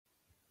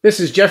This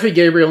is Jeffrey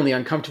Gabriel in the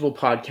Uncomfortable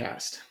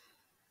Podcast.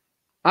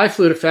 I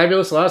flew to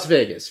fabulous Las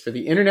Vegas for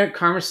the Internet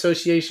Commerce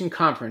Association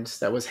conference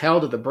that was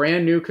held at the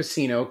brand new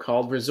casino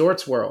called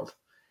Resorts World.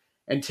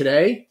 And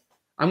today,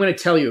 I'm going to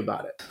tell you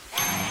about it.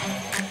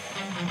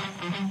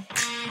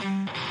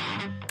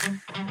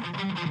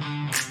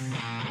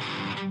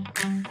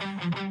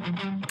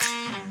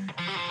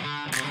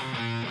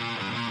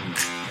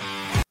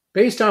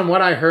 Based on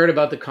what I heard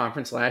about the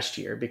conference last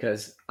year,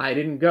 because I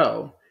didn't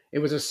go, it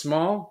was a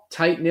small,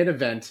 tight-knit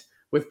event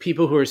with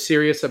people who are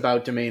serious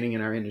about domaining in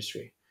our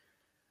industry.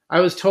 I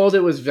was told it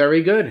was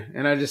very good,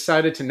 and I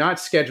decided to not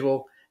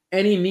schedule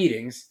any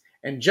meetings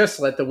and just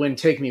let the wind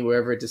take me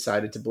wherever it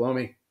decided to blow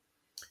me.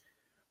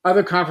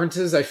 Other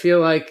conferences, I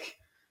feel like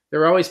there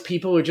are always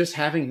people who are just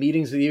having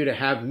meetings with you to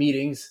have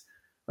meetings,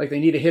 like they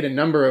need to hit a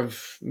number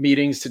of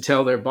meetings to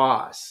tell their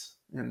boss.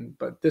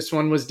 But this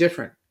one was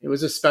different. It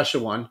was a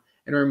special one,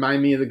 and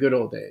remind me of the good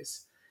old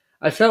days.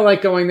 I felt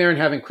like going there and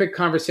having quick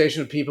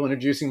conversation with people,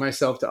 introducing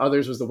myself to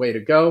others was the way to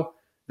go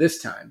this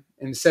time,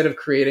 instead of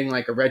creating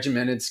like a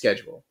regimented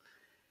schedule.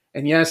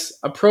 And yes,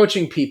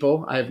 approaching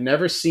people I've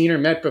never seen or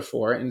met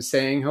before and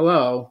saying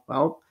hello,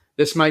 well,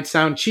 this might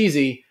sound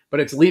cheesy, but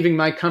it's leaving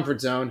my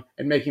comfort zone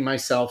and making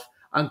myself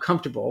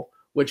uncomfortable,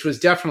 which was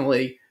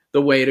definitely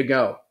the way to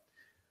go.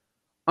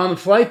 On the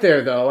flight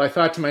there, though, I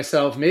thought to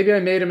myself, maybe I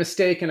made a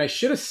mistake and I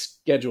should have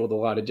scheduled a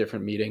lot of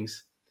different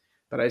meetings.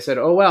 But I said,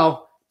 oh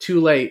well, too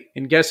late.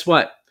 And guess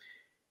what?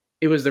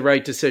 It was the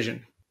right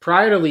decision.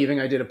 Prior to leaving,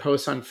 I did a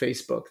post on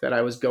Facebook that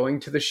I was going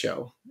to the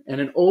show,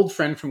 and an old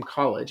friend from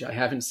college I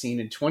haven't seen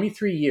in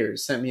 23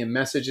 years sent me a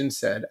message and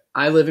said,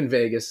 I live in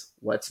Vegas,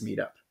 let's meet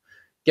up.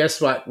 Guess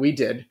what? We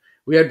did.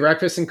 We had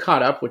breakfast and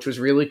caught up, which was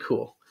really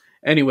cool.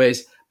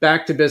 Anyways,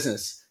 back to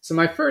business. So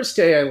my first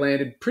day, I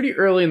landed pretty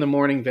early in the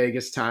morning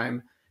Vegas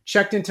time,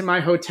 checked into my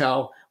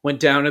hotel,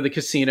 went down to the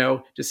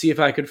casino to see if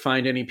I could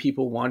find any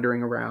people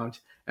wandering around.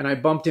 And I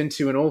bumped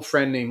into an old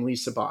friend named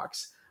Lisa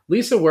Box.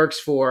 Lisa works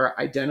for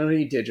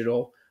Identity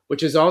Digital,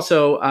 which is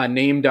also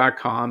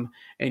name.com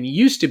and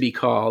used to be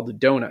called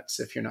Donuts,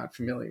 if you're not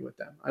familiar with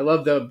them. I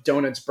love the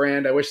Donuts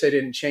brand. I wish they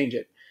didn't change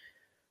it.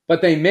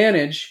 But they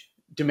manage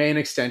domain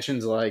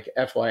extensions like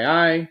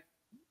FYI,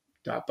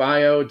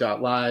 .bio,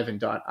 .live,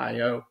 and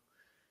 .io.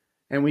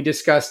 And we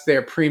discussed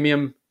their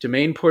premium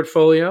domain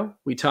portfolio.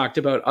 We talked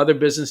about other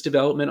business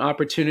development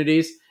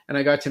opportunities, and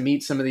I got to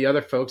meet some of the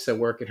other folks that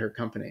work at her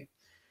company.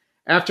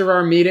 After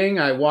our meeting,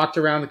 I walked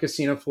around the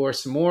casino floor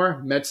some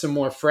more, met some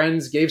more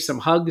friends, gave some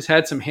hugs,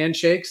 had some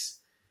handshakes,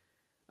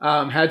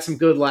 had some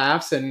good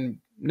laughs, and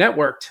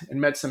networked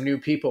and met some new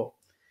people.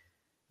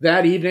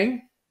 That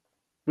evening,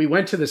 we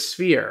went to the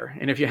Sphere.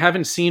 And if you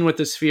haven't seen what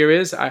the Sphere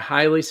is, I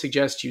highly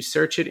suggest you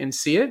search it and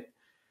see it.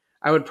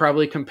 I would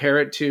probably compare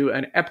it to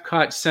an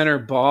Epcot Center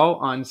ball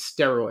on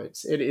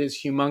steroids. It is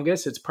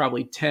humongous. It's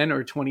probably 10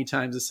 or 20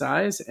 times the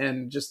size,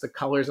 and just the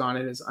colors on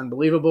it is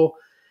unbelievable.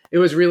 It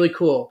was really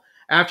cool.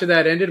 After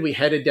that ended, we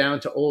headed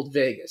down to Old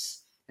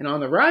Vegas. And on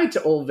the ride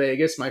to Old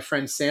Vegas, my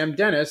friend Sam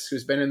Dennis,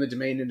 who's been in the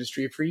domain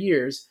industry for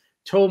years,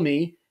 told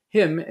me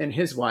him and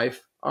his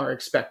wife are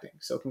expecting.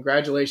 So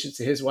congratulations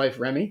to his wife,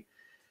 Remy.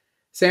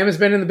 Sam has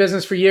been in the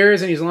business for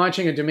years, and he's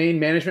launching a domain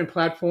management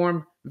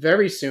platform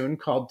very soon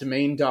called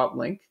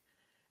domain.link.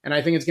 And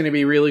I think it's going to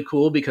be really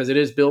cool because it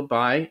is built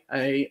by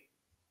a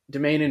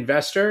domain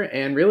investor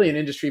and really an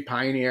industry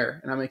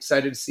pioneer. And I'm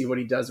excited to see what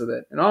he does with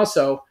it. And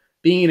also,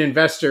 being an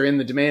investor in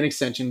the domain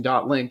extension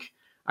 .link,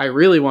 I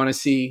really want to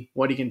see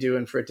what he can do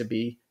and for it to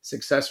be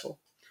successful.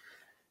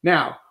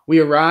 Now, we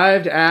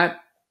arrived at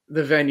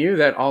the venue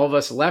that all of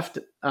us left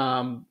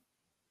the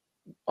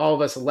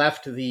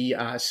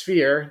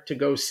Sphere to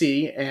go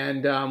see,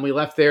 and we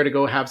left there to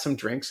go have some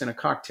drinks and a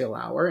cocktail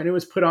hour. And it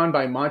was put on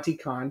by Monty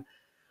Khan,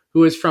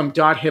 who is from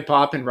Hip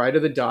Hop and Right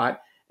of the Dot,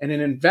 and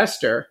an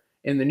investor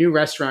in the new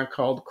restaurant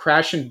called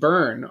Crash and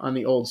Burn on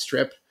the Old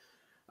Strip,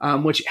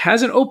 which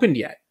hasn't opened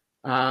yet.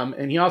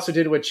 And he also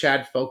did it with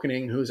Chad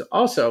Fokening, who's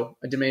also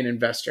a domain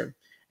investor.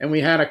 And we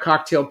had a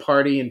cocktail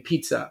party and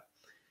pizza.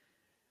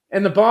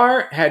 And the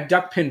bar had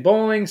duck pin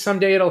bowling.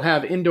 Someday it'll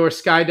have indoor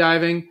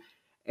skydiving.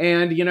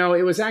 And,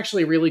 it was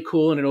actually really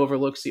cool, and it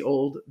overlooks the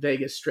old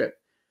Vegas Strip.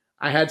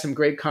 I had some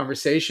great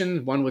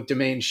conversations, one with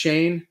Domain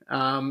Shane.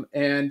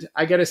 And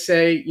I got to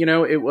say,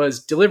 it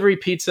was delivery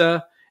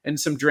pizza and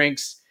some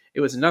drinks.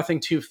 It was nothing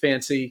too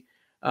fancy.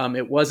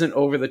 It wasn't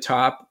over the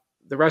top.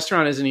 The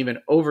restaurant isn't even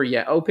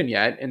open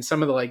yet, and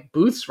some of the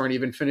booths weren't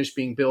even finished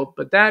being built.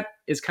 But that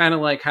is kind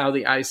of like how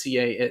the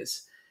ICA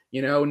is.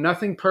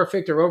 Nothing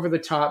perfect or over the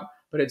top,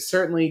 but it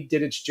certainly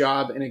did its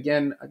job. And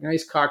again, a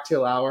nice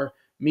cocktail hour,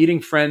 meeting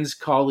friends,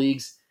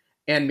 colleagues,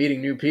 and meeting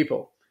new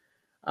people.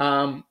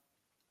 I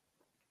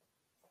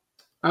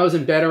was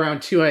in bed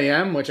around 2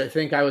 a.m., which I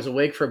think I was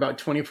awake for about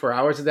 24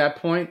 hours at that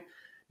point.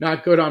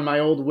 Not good on my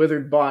old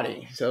withered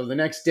body. So the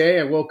next day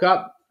I woke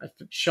up.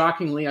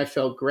 Shockingly, I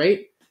felt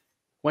great.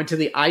 Went to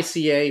the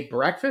ICA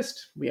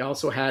breakfast. We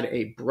also had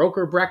a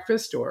broker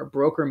breakfast or a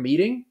broker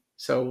meeting.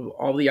 So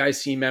all the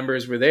ICA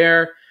members were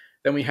there.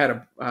 Then we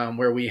had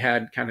where we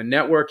had kind of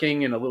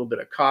networking and a little bit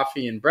of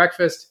coffee and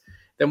breakfast.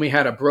 Then we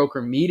had a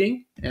broker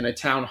meeting and a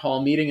town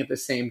hall meeting at the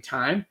same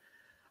time.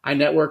 I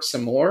networked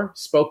some more,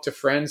 spoke to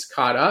friends,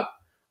 caught up.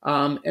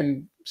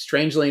 And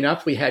strangely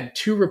enough, we had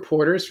 2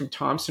 reporters from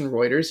Thomson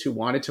Reuters who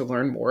wanted to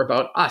learn more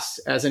about us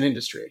as an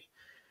industry.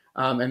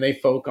 And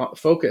they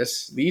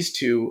these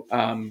 2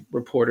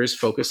 reporters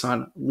focus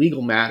on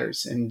legal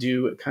matters and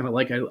do kind of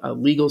like a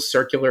legal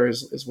circular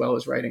as well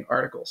as writing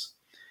articles.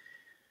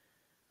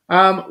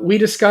 We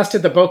discussed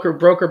at the broker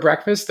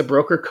breakfast the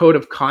broker code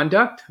of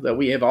conduct that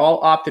we have all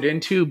opted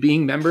into,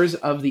 being members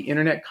of the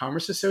Internet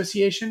Commerce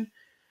Association,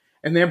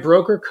 and their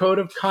broker code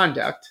of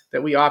conduct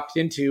that we opt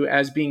into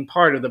as being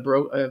part of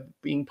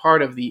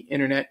the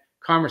Internet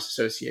Commerce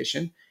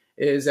Association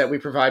is that we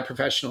provide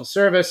professional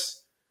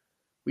service,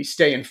 we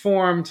stay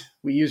informed,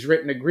 we use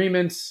written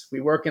agreements,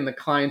 we work in the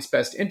client's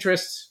best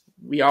interests,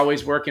 we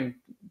always work in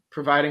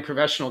providing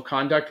professional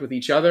conduct with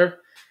each other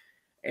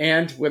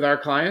and with our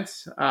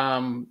clients.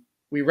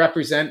 We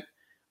represent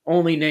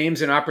only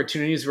names and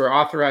opportunities we're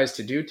authorized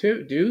to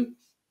do.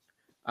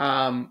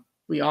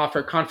 We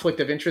offer conflict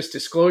of interest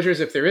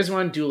disclosures if there is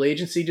one, dual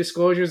agency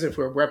disclosures if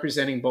we're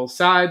representing both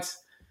sides,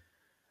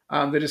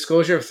 the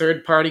disclosure of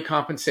third-party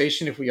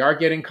compensation if we are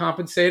getting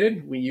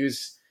compensated. We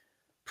use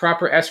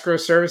proper escrow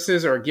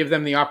services or give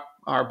them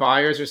our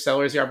buyers or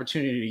sellers the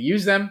opportunity to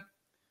use them.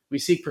 We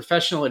seek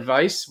professional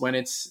advice when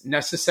it's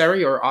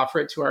necessary or offer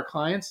it to our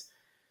clients.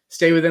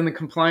 Stay within the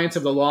compliance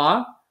of the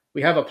law.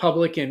 We have a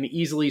public and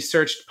easily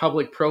searched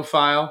public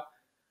profile.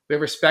 We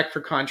have respect for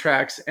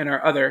contracts and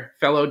our other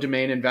fellow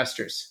domain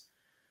investors.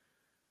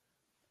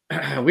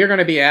 We're going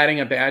to be adding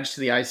a badge to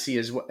the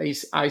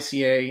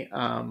ICA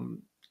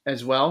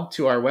as well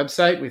to our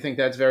website. We think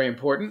that's very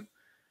important.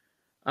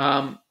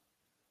 From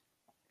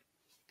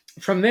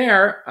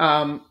there,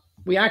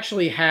 we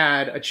actually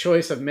had a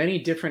choice of many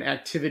different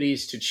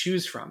activities to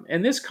choose from.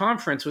 And this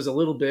conference was a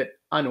little bit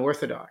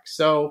unorthodox.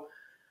 So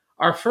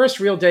our first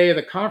real day of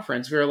the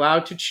conference, we were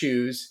allowed to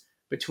choose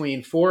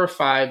between 4 or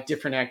 5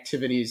 different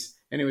activities.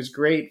 And it was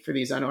great for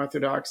these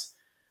unorthodox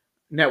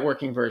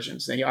networking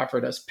versions. They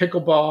offered us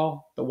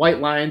pickleball, the White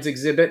Lions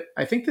exhibit.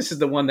 I think this is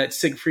the one that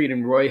Siegfried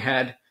and Roy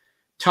had.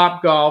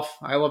 Top golf.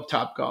 I love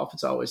Top Golf.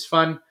 It's always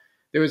fun.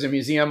 There was a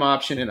museum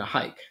option and a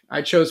hike.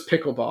 I chose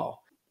pickleball.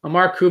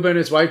 Amar Kuba and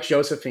his wife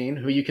Josephine,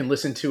 who you can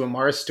listen to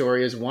Amar's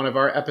story as one of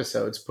our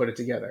episodes, put it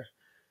together.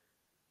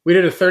 We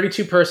did a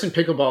 32-person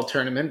pickleball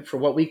tournament for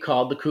what we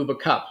called the Kuba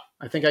Cup.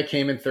 I think I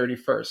came in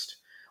 31st,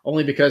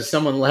 only because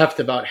someone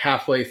left about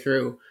halfway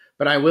through,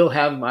 but I will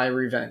have my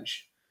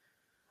revenge.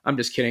 I'm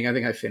just kidding. I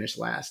think I finished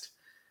last.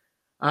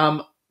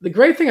 The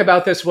great thing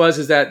about this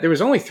is that there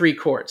was only 3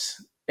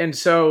 courts. And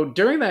so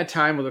during that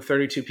time when the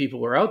 32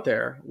 people were out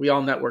there, we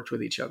all networked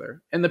with each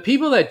other. And the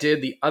people that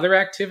did the other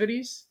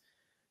activities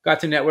got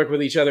to network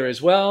with each other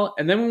as well.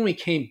 And then when we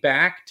came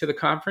back to the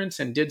conference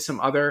and did some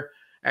other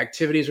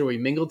activities where we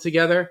mingled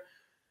together,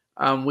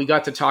 we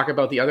got to talk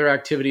about the other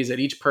activities that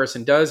each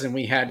person does. And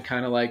we had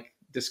kind of like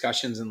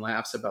discussions and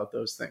laughs about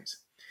those things.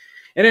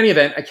 In any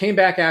event, I came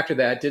back after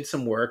that, did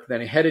some work,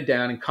 then I headed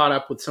down and caught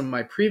up with some of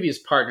my previous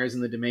partners in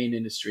the domain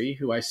industry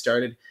who I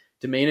started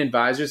Domain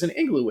Advisors in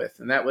Igloo with,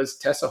 and that was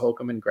Tessa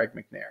Holcomb and Greg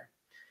McNair.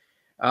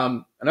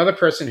 Another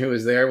person who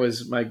was there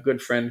was my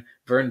good friend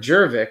Vern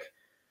Jervik,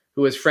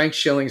 who was Frank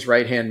Schilling's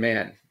right-hand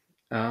man.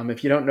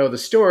 If you don't know the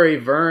story,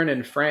 Vern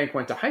and Frank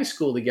went to high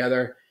school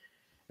together,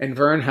 and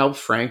Vern helped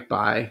Frank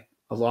buy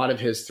a lot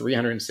of his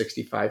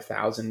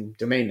 365,000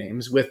 domain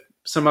names with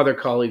some other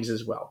colleagues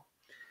as well.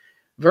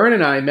 Vern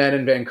and I met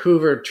in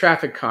Vancouver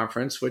Traffic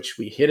Conference, which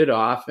we hit it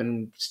off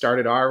and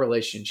started our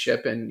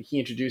relationship. And he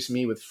introduced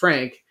me with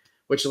Frank,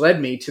 which led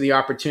me to the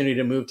opportunity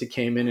to move to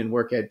Cayman and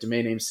work at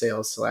Domain Name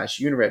Sales /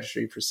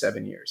 Uniregistry for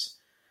 7 years.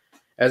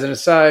 As an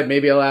aside,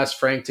 maybe I'll ask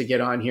Frank to get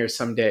on here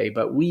someday,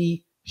 but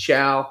we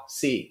shall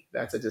see.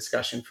 That's a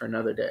discussion for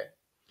another day.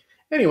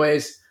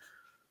 Anyways,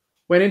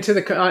 went into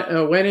the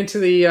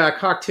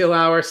cocktail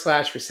hour /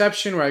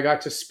 reception where I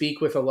got to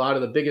speak with a lot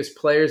of the biggest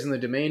players in the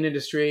domain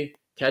industry,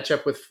 catch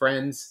up with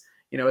friends.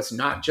 It's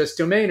not just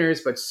domainers,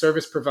 but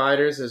service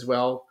providers as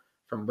well,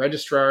 from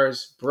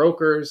registrars,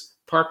 brokers,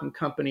 parking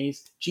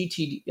companies,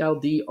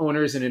 GTLD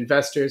owners and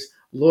investors,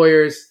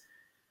 lawyers.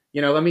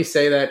 Let me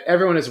say that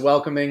everyone is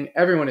welcoming,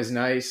 everyone is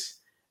nice,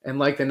 and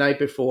like the night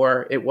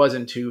before, it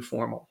wasn't too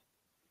formal.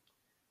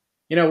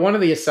 One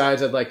of the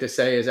asides I'd like to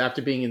say is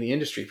after being in the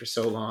industry for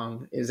so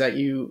long is that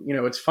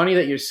it's funny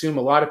that you assume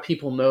a lot of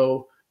people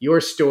know your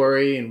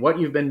story and what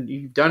you've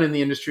done in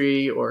the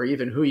industry or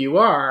even who you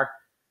are.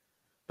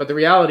 But the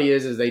reality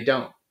is they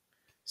don't.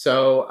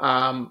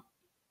 So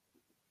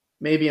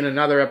maybe in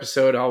another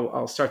episode,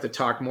 I'll start to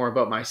talk more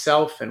about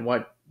myself and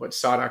what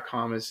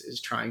Saw.com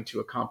is trying to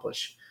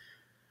accomplish.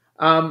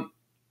 But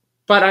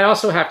I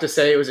also have to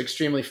say it was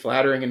extremely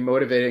flattering and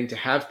motivating to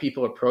have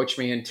people approach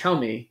me and tell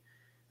me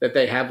that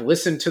they have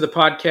listened to the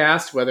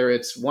podcast, whether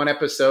it's one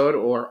episode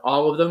or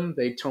all of them.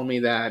 They told me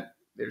that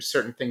there's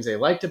certain things they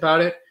liked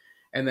about it.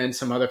 And then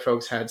some other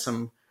folks had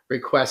some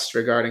requests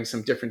regarding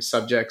some different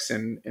subjects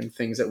and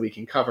things that we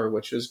can cover,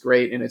 which was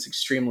great. And it's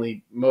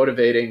extremely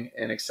motivating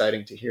and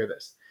exciting to hear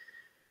this.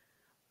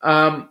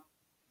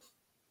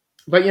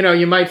 But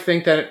you might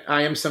think that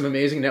I am some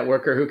amazing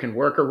networker who can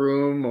work a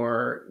room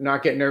or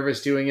not get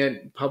nervous doing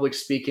it, public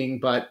speaking.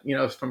 But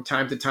from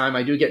time to time,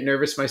 I do get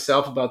nervous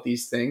myself about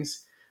these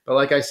things. But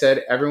like I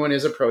said, everyone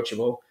is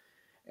approachable,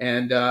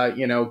 and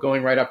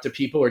going right up to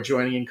people or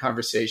joining in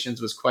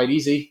conversations was quite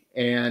easy.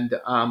 And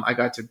I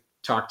got to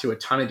talk to a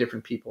ton of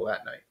different people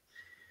that night.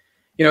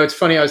 It's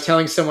funny. I was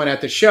telling someone at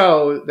the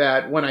show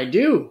that when I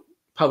do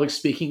public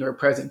speaking or a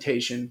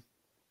presentation,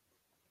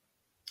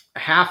 a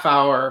half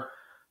hour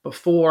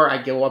before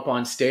I go up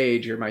on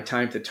stage or my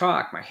time to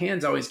talk, my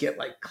hands always get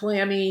like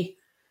clammy.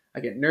 I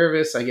get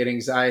nervous. I get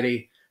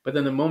anxiety. But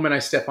then the moment I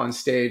step on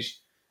stage,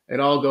 it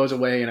all goes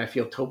away and I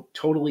feel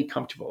totally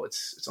comfortable.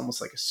 It's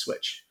almost like a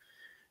switch.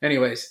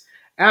 Anyways,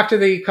 after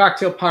the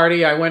cocktail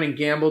party, I went and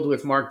gambled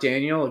with Mark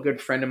Daniel, a good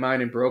friend of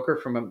mine and broker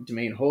from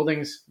Domain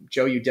Holdings,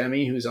 Joe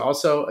Udemy, who's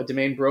also a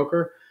domain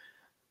broker,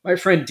 my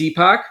friend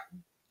Deepak,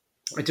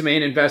 a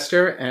domain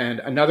investor, and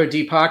another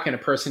Deepak and a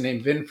person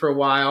named Vin for a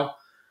while.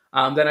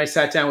 Then I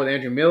sat down with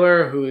Andrew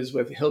Miller, who is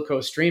with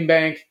Hilco Stream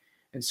Bank,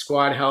 and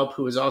Squad Help,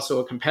 who is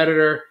also a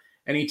competitor,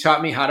 and he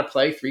taught me how to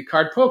play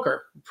 3-card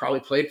poker. Probably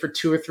played for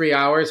 2 or 3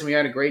 hours, and we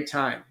had a great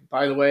time.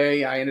 By the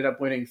way, I ended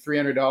up winning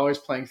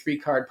 $300 playing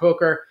 3-card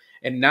poker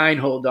and $9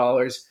 whole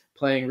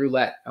playing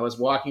roulette. I was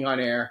walking on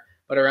air,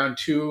 but around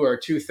 2 or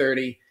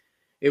 2:30,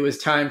 it was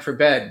time for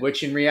bed,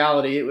 which in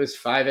reality, it was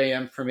 5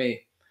 a.m. for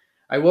me.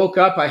 I woke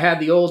up, I had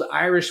the old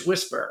Irish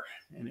whisper.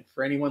 And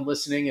for anyone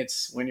listening,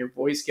 it's when your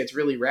voice gets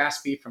really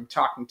raspy from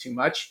talking too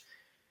much.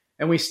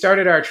 And we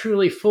started our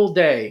truly full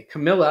day.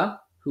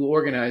 Camilla, who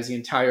organized the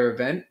entire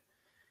event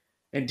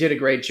and did a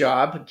great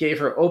job, gave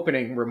her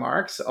opening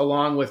remarks,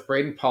 along with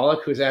Braden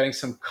Pollock, who's adding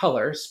some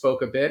color,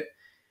 spoke a bit.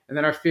 And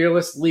then our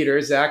fearless leader,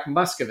 Zach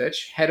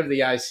Muskovich, head of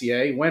the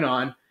ICA, went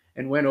on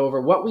and went over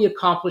what we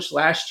accomplished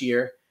last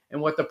year and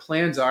what the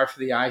plans are for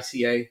the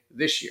ICA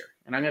this year.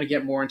 And I'm going to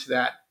get more into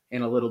that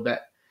in a little bit.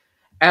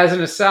 As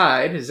an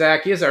aside,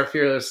 Zach is our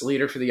fearless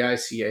leader for the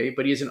ICA,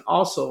 but he's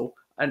also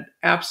an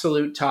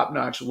absolute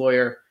top-notch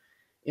lawyer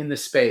in the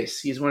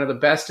space. He's one of the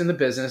best in the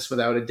business,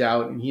 without a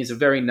doubt, and he's a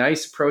very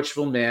nice,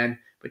 approachable man,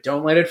 but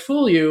don't let it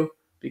fool you,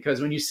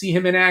 because when you see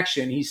him in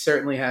action, he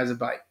certainly has a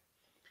bite.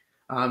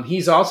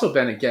 He's also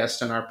been a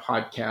guest on our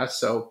podcast,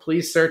 so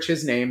please search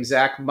his name,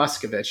 Zach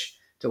Muskovich,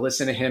 to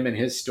listen to him and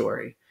his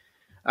story.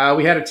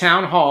 We had a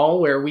town hall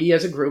where we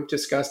as a group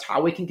discussed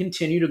how we can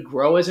continue to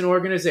grow as an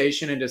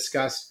organization and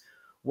discuss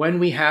when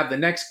we have the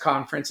next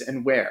conference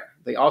and where.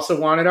 They also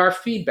wanted our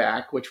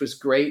feedback, which was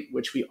great,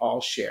 which we all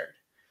shared.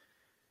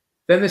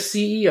 Then the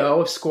CEO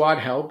of Squad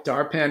Help,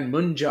 Darpan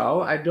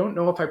Munjal, I don't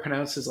know if I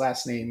pronounced his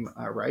last name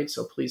right,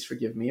 so please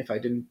forgive me if I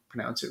didn't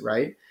pronounce it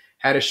right,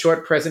 had a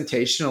short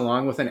presentation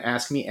along with an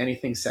Ask Me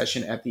Anything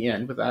session at the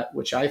end, with that,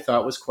 which I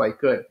thought was quite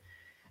good.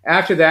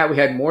 After that, we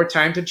had more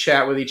time to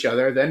chat with each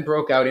other, then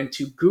broke out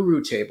into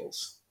guru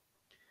tables.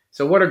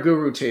 So what are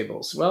guru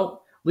tables?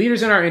 Well,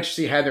 leaders in our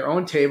industry had their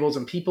own tables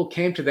and people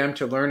came to them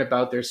to learn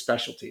about their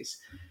specialties.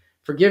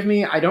 Forgive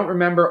me, I don't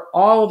remember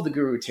all of the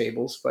guru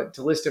tables, but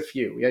to list a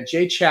few. We had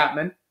Jay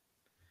Chapman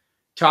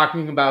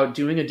talking about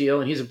doing a deal,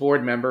 and he's a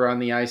board member on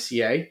the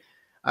ICA,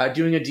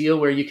 doing a deal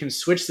where you can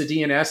switch the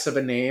DNS of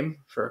a name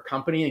for a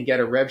company and get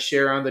a rev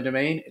share on the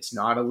domain. It's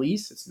not a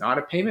lease. It's not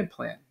a payment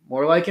plan.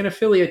 More like an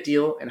affiliate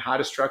deal and how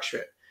to structure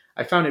it.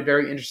 I found it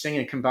very interesting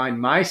and combined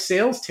my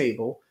sales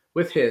table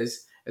with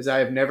his, as I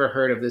have never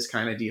heard of this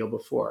kind of deal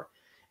before.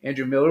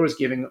 Andrew Miller was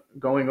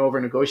going over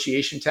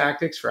negotiation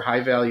tactics for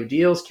high-value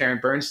deals. Karen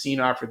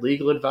Bernstein offered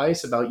legal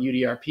advice about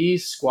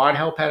UDRPs. Squad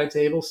Help had a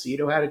table.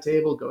 Cedo had a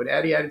table.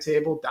 GoDaddy had a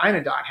table.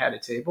 Dynadot had a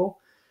table.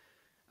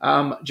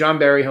 John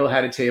Berryhill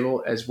had a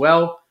table as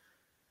well.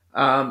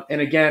 And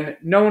again,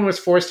 no one was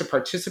forced to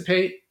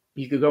participate.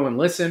 You could go and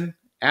listen,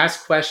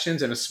 ask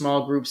questions in a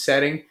small group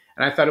setting,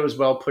 and I thought it was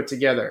well put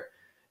together.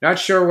 Not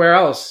sure where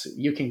else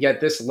you can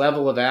get this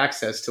level of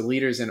access to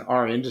leaders in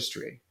our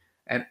industry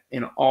and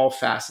in all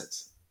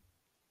facets.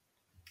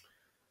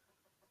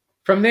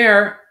 From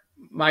there,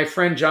 my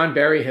friend John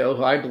Berryhill,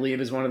 who I believe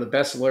is one of the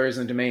best lawyers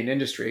in the domain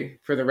industry,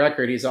 for the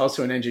record, he's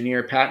also an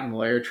engineer, patent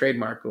lawyer,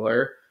 trademark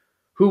lawyer,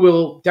 who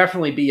will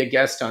definitely be a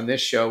guest on this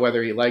show,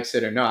 whether he likes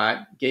it or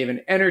not, gave an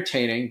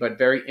entertaining but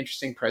very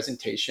interesting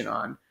presentation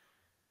on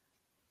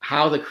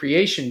how the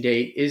creation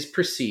date is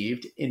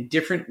perceived in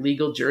different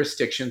legal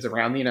jurisdictions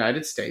around the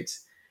United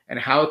States and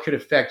how it could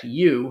affect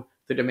you,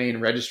 the domain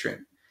registrant.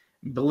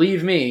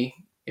 Believe me,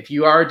 if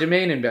you are a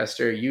domain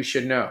investor, you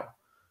should know.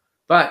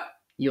 But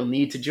you'll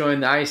need to join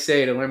the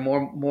ICA to learn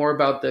more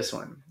about this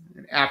one.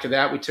 And after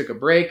that, we took a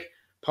break.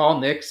 Paul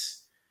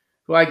Nix,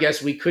 who I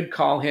guess we could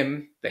call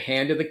him the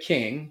hand of the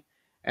king,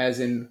 as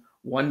in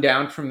one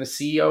down from the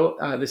CEO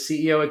at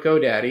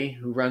GoDaddy,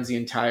 who runs the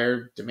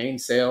entire domain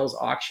sales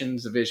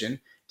auctions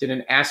division, did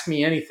an Ask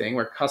Me Anything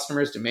where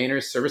customers,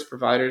 domainers, service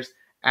providers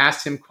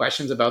asked him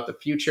questions about the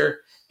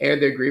future,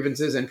 aired their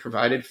grievances, and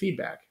provided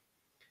feedback.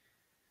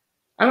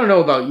 I don't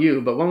know about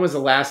you, but when was the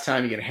last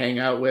time you could hang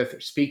out with, or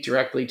speak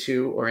directly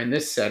to, or in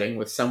this setting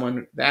with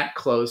someone that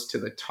close to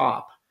the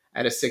top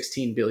at a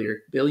 $16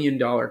 billion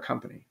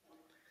company?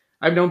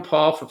 I've known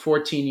Paul for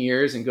 14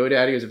 years, and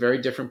GoDaddy was a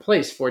very different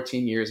place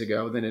 14 years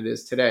ago than it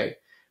is today.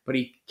 But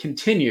he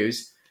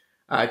continues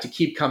to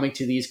keep coming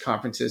to these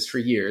conferences for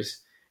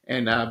years.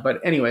 But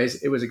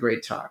anyways, it was a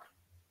great talk.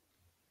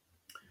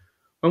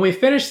 When we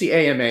finished the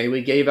AMA,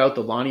 we gave out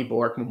the Lonnie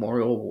Bork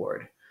Memorial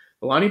Award.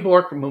 The Lonnie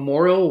Bork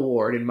Memorial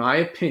Award, in my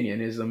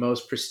opinion, is the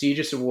most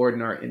prestigious award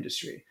in our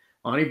industry.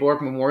 Lonnie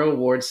Bork Memorial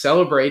Award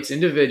celebrates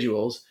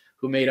individuals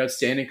who made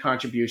outstanding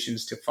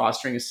contributions to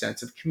fostering a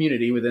sense of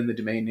community within the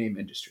domain name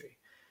industry.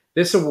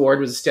 This award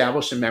was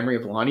established in memory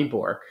of Lonnie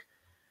Bork,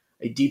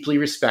 a deeply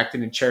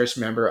respected and cherished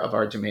member of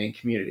our domain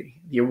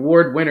community. The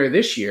award winner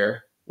this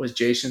year was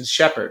Jason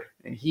Shepard,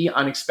 and he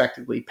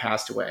unexpectedly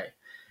passed away.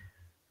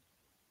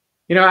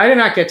 I did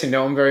not get to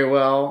know him very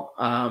well,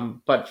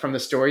 but from the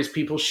stories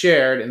people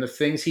shared and the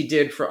things he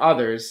did for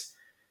others,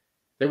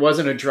 there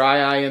wasn't a dry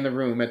eye in the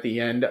room at the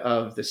end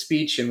of the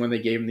speech and when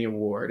they gave him the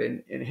award.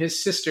 And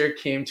his sister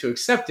came to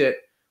accept it,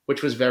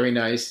 which was very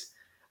nice.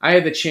 I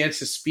had the chance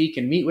to speak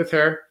and meet with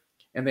her,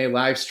 and they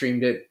live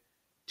streamed it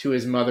to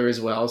his mother as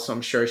well, so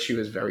I'm sure she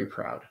was very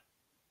proud.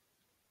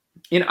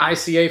 In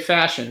ICA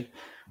fashion,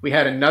 we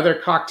had another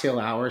cocktail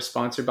hour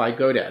sponsored by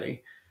GoDaddy,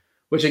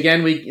 which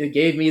again, it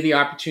gave me the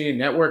opportunity to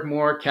network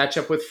more, catch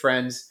up with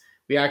friends.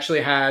 We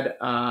actually have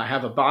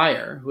a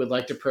buyer who would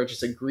like to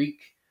purchase a Greek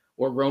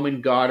or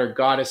Roman god or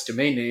goddess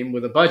domain name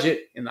with a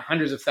budget in the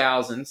hundreds of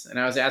thousands, and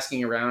I was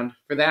asking around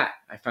for that.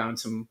 I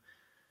found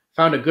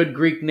a good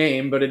Greek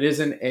name, but it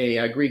isn't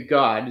a Greek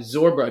god,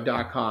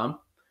 Zorba.com.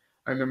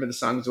 I remember the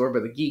song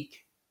Zorba the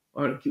Geek,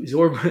 or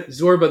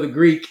Zorba the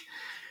Greek.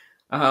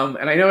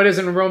 And I know it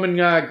isn't a Roman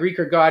Greek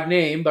or god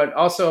name, but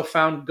also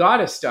found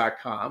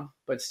goddess.com,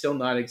 but still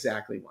not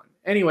exactly one.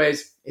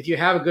 Anyways, if you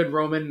have a good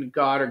Roman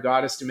god or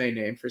goddess domain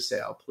name for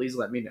sale, please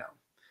let me know.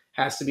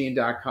 Has to be in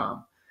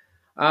 .com.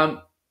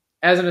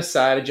 As an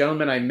aside, a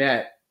gentleman I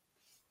met,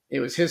 it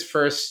was his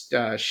first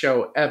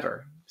show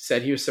ever,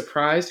 said he was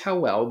surprised how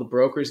well the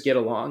brokers get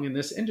along in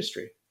this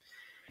industry.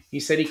 He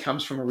said he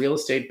comes from a real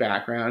estate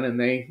background and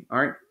they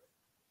aren't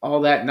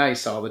all that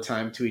nice all the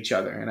time to each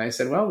other. And I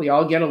said, well, we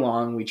all get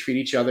along. We treat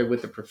each other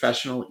with the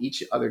professional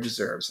each other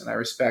deserves. And I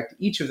respect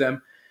each of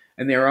them.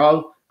 And they're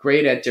all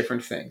great at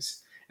different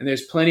things. And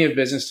there's plenty of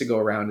business to go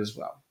around as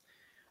well.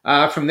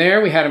 From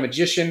there, we had a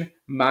magician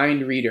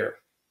mind reader.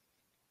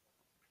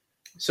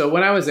 So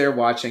when I was there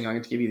watching, I'm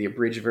going to give you the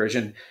abridged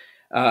version.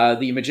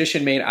 The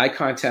magician made eye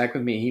contact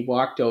with me. He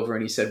walked over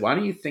and he said, why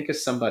don't you think of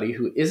somebody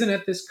who isn't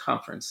at this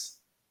conference?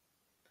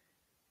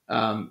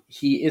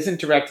 He isn't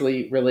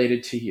directly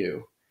related to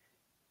you.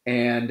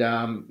 And,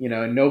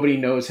 nobody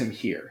knows him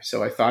here.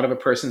 So I thought of a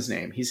person's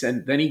name. He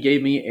said, then he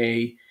gave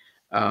me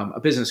a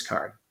business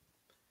card.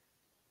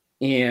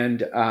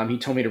 And he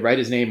told me to write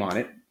his name on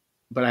it.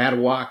 But I had to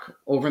walk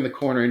over in the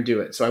corner and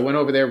do it. So I went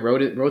over there,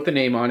 wrote the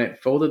name on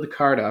it, folded the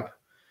card up,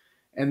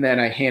 and then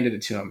I handed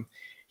it to him.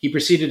 He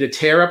proceeded to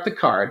tear up the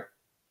card.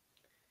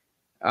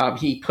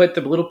 He put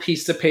the little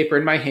pieces of paper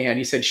in my hand.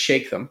 He said,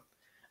 shake them.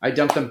 I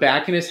dumped them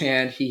back in his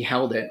hand. He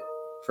held it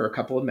for a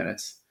couple of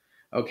minutes.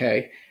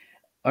 Okay.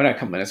 Oh, not a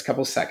couple minutes, a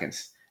couple of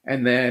seconds.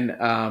 And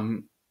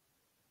then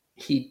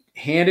he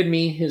handed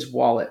me his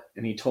wallet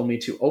and he told me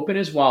to open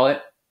his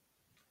wallet.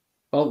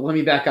 Well, let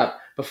me back up.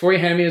 Before he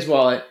handed me his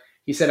wallet,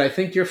 he said, I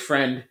think your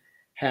friend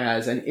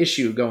has an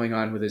issue going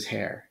on with his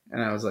hair.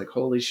 And I was like,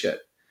 holy shit.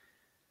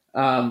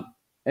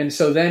 And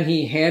so then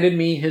he handed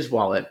me his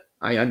wallet.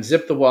 I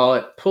unzipped the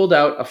wallet, pulled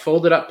out a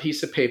folded up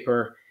piece of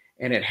paper,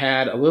 and it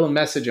had a little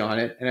message on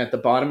it. And at the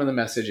bottom of the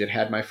message, it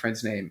had my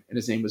friend's name, and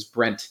his name was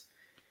Brent.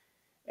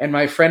 And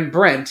my friend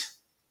Brent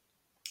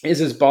is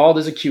as bald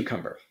as a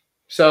cucumber.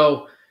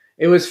 So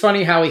it was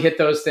funny how he hit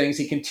those things.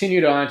 He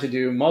continued on to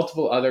do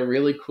multiple other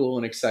really cool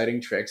and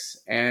exciting tricks.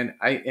 And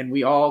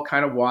we all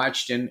kind of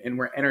watched and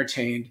were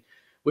entertained,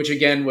 which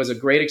again was a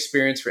great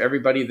experience for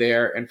everybody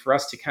there and for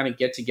us to kind of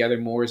get together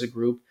more as a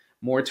group,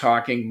 more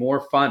talking, more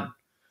fun.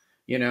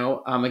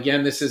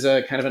 Again, this is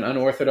a kind of an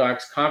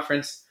unorthodox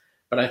conference,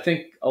 but I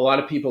think a lot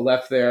of people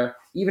left there,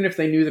 even if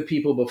they knew the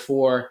people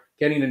before,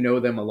 getting to know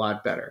them a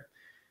lot better.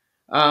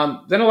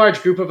 Then a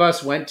large group of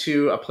us went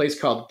to a place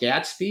called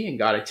Gatsby and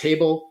got a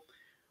table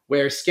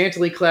where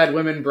scantily clad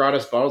women brought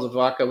us bottles of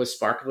vodka with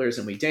sparklers,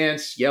 and we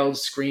danced, yelled,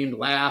 screamed,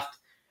 laughed.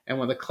 And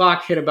when the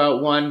clock hit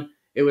about 1,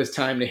 it was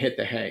time to hit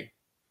the hay.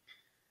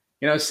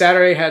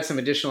 Saturday had some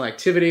additional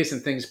activities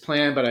and things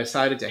planned, but I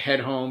decided to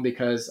head home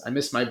because I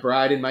missed my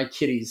bride and my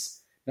kitties.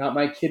 Not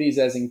my kitties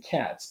as in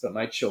cats, but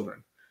my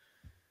children.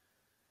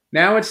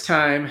 Now it's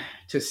time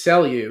to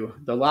sell you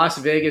the Las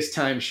Vegas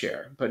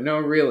timeshare. But no,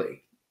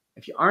 really.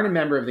 If you aren't a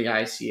member of the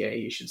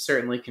ICA, you should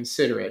certainly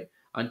consider it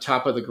on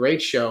top of the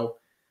great show.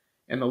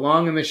 And the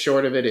long and the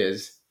short of it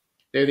is,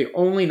 they're the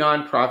only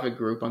nonprofit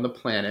group on the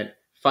planet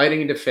fighting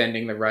and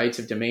defending the rights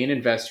of domain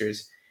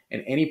investors.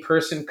 And any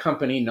person,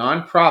 company,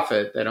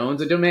 nonprofit that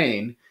owns a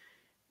domain,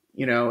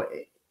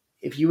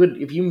 if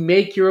you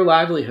make your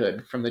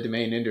livelihood from the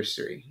domain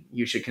industry,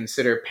 you should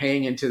consider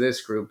paying into this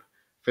group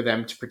for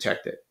them to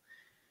protect it.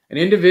 An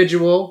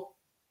individual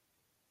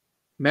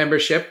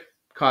membership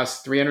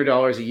Costs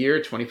 $300 a year,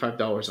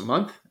 $25 a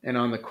month. And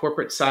on the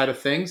corporate side of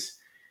things,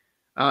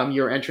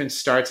 your entrance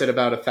starts at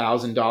about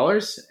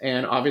 $1,000.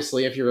 And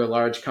obviously, if you're a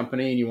large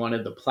company and you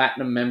wanted the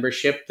platinum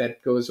membership,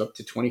 that goes up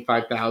to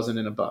 $25,000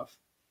 and above.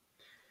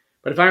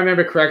 But if I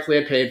remember correctly,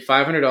 I paid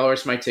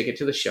 $500 for my ticket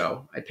to the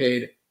show. I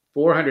paid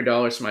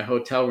 $400 for my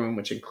hotel room,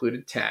 which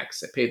included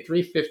tax. I paid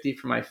 $350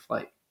 for my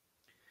flight.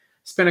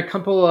 Spent a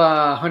couple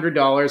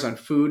 $100 on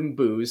food and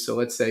booze, so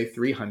let's say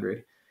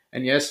 $300.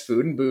 And yes,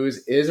 food and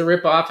booze is a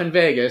ripoff in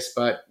Vegas,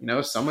 but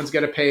someone's got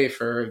to pay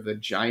for the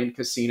giant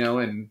casino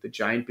and the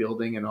giant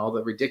building and all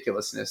the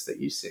ridiculousness that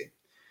you see.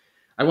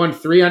 I won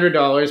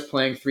 $300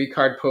 playing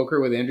 3-card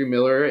poker with Andrew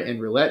Miller and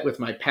roulette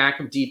with my pack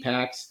of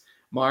D-packs,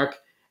 Mark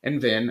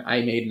and Vin.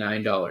 I made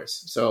 $9.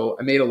 So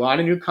I made a lot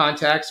of new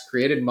contacts,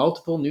 created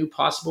multiple new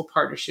possible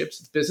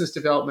partnerships, business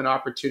development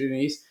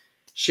opportunities,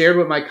 shared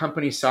what my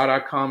company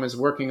Saw.com is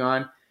working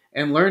on,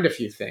 and learned a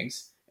few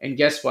things. And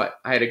guess what?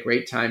 I had a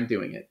great time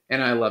doing it,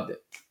 and I loved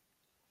it.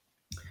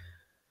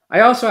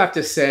 I also have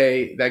to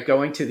say that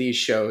going to these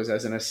shows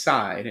as an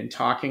aside and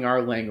talking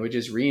our language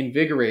is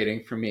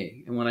reinvigorating for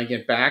me. And when I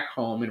get back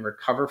home and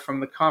recover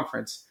from the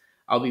conference,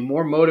 I'll be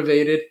more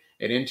motivated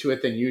and into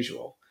it than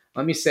usual.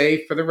 Let me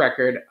say for the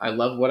record, I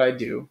love what I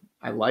do.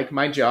 I like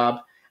my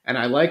job, and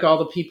I like all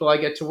the people I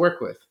get to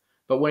work with.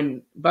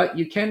 But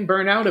you can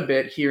burn out a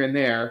bit here and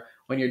there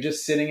when you're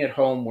just sitting at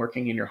home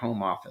working in your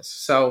home office.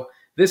 So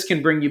this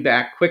can bring you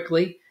back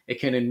quickly.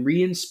 It can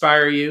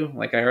re-inspire you,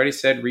 like I already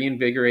said,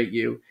 reinvigorate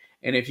you.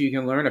 And if you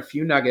can learn a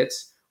few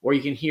nuggets or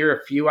you can hear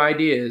a few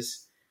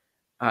ideas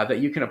that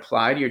you can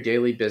apply to your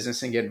daily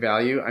business and get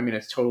value, I mean,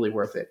 it's totally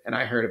worth it. And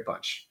I heard a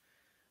bunch.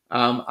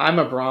 I'm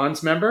a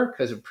bronze member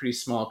because of a pretty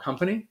small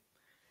company.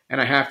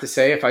 And I have to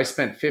say, if I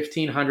spent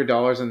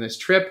 $1,500 on this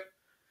trip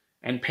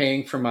and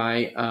paying for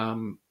my,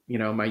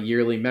 my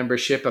yearly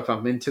membership, if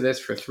I'm into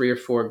this for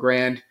 $3 or $4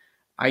 grand,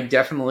 I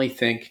definitely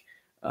think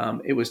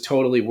it was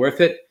totally worth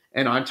it.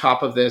 And on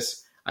top of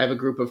this, I have a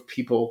group of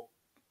people,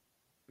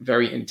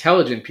 very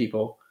intelligent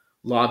people,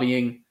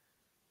 lobbying,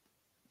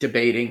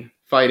 debating,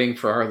 fighting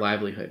for our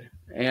livelihood.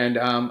 And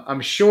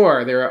I'm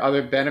sure there are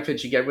other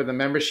benefits you get with a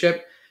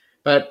membership,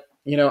 but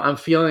I'm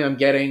feeling I'm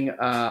getting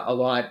a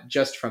lot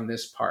just from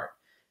this part.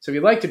 So if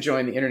you'd like to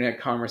join the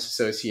Internet Commerce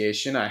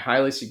Association, I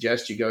highly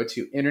suggest you go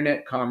to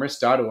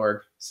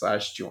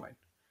internetcommerce.org/join.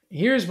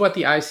 Here's what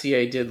the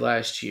ICA did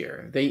last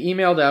year. They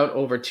emailed out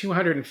over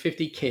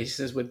 250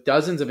 cases with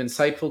dozens of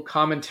insightful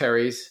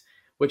commentaries,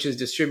 which is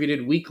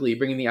distributed weekly,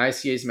 bringing the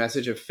ICA's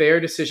message of fair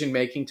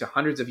decision-making to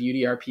hundreds of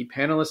UDRP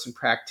panelists and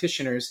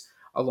practitioners,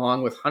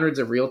 along with hundreds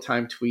of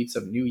real-time tweets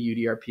of new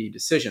UDRP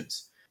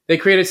decisions. They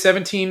created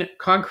 17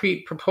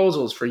 concrete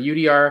proposals for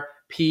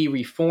UDRP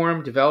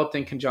reform, developed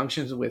in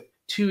conjunction with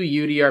 2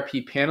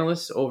 UDRP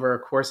panelists over a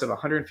course of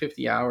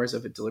 150 hours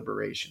of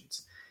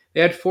deliberations. They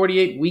had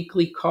 48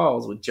 weekly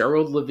calls with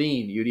Gerald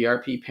Levine,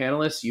 UDRP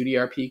panelist,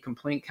 UDRP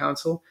Complaint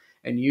Counsel,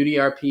 and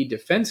UDRP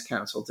Defense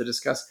Counsel to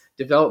discuss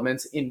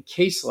developments in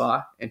case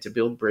law and to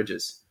build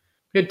bridges.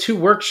 We had 2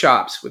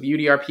 workshops with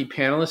UDRP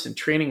panelists and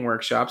training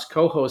workshops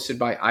co-hosted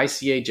by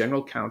ICA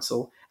General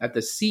Counsel at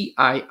the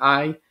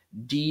CIIDRC.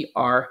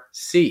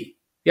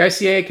 The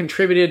ICA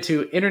contributed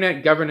to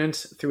internet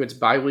governance through its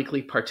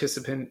biweekly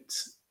participation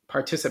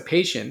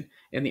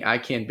in the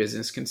ICANN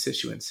business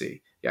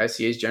constituency. The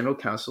ICA's General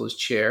Counsel is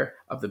chair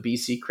of the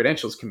BC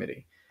Credentials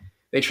Committee.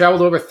 They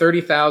traveled over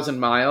 30,000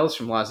 miles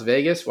from Las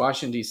Vegas,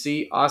 Washington,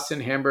 D.C.,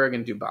 Austin, Hamburg,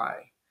 and Dubai.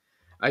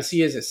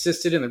 ICA has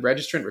assisted in the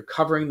registrant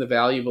recovering the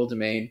valuable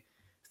domain,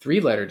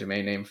 3-letter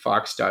domain name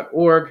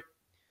fox.org,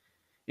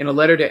 in a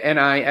letter to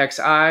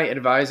NIXI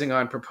advising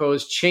on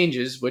proposed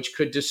changes which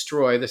could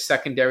destroy the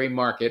secondary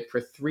market for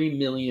 3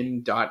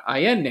 million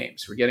 .in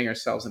names. We're getting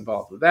ourselves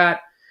involved with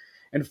that.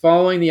 And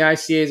following the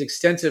ICA's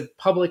extensive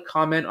public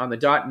comment on the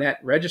 .NET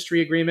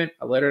registry agreement,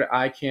 a letter to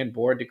ICANN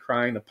board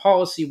decrying the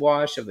policy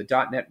wash of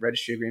the .NET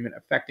registry agreement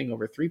affecting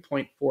over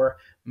 3.4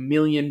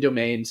 million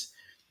domains.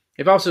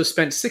 They've also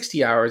spent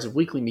 60 hours of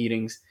weekly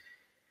meetings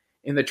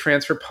in the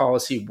Transfer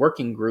Policy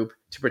Working Group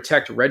to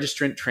protect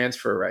registrant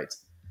transfer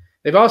rights.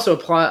 They've also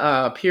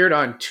appeared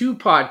on 2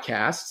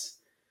 podcasts,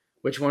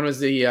 which one was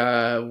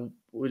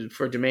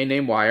for Domain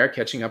Name Wire,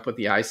 catching up with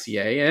the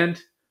ICA, and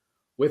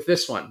with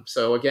this one.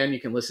 So again, you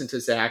can listen to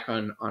Zach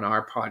on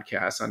our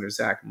podcast under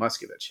Zach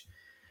Muscovich.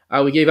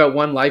 We gave out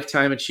 1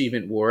 Lifetime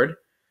Achievement Award,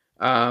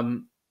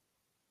 and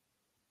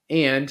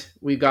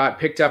we got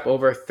picked up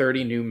over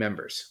 30 new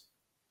members.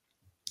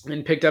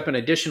 And picked up an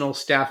additional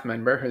staff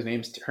member. Her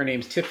name's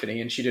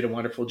Tiffany, and she did a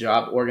wonderful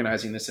job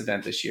organizing this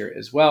event this year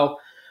as well.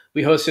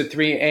 We hosted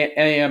 3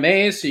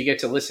 AMAs, so you get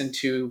to listen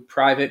to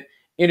private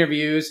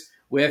interviews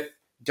with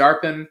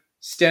Darpin,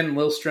 Sten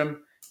Lilstrom,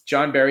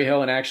 John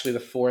Berryhill, and actually the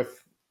 4th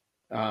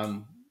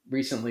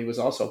recently was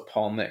also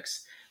Paul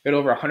Nix. We had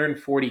over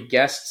 140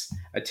 guests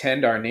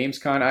attend our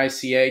NamesCon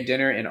ICA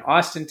dinner in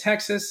Austin,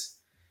 Texas.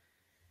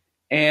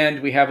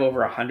 And we have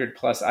over 100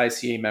 plus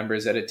ICA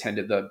members that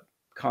attended the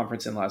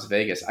conference in Las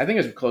Vegas. I think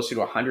it was closer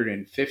to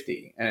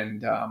 150.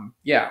 And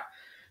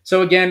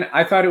So again,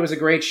 I thought it was a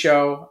great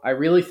show. I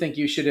really think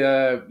you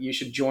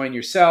should join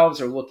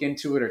yourselves or look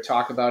into it or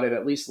talk about it.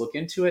 At least look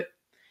into it.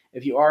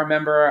 If you are a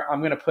member,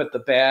 I'm going to put the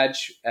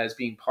badge as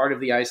being part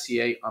of the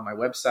ICA on my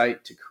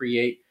website to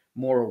create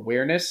more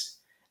awareness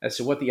as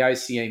to what the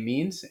ICA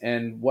means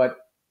and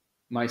what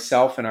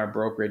myself and our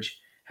brokerage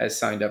has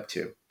signed up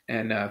to.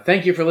 And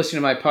thank you for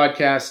listening to my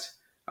podcast.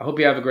 I hope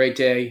you have a great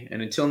day.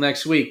 And until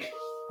next week,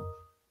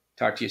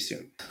 talk to you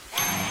soon.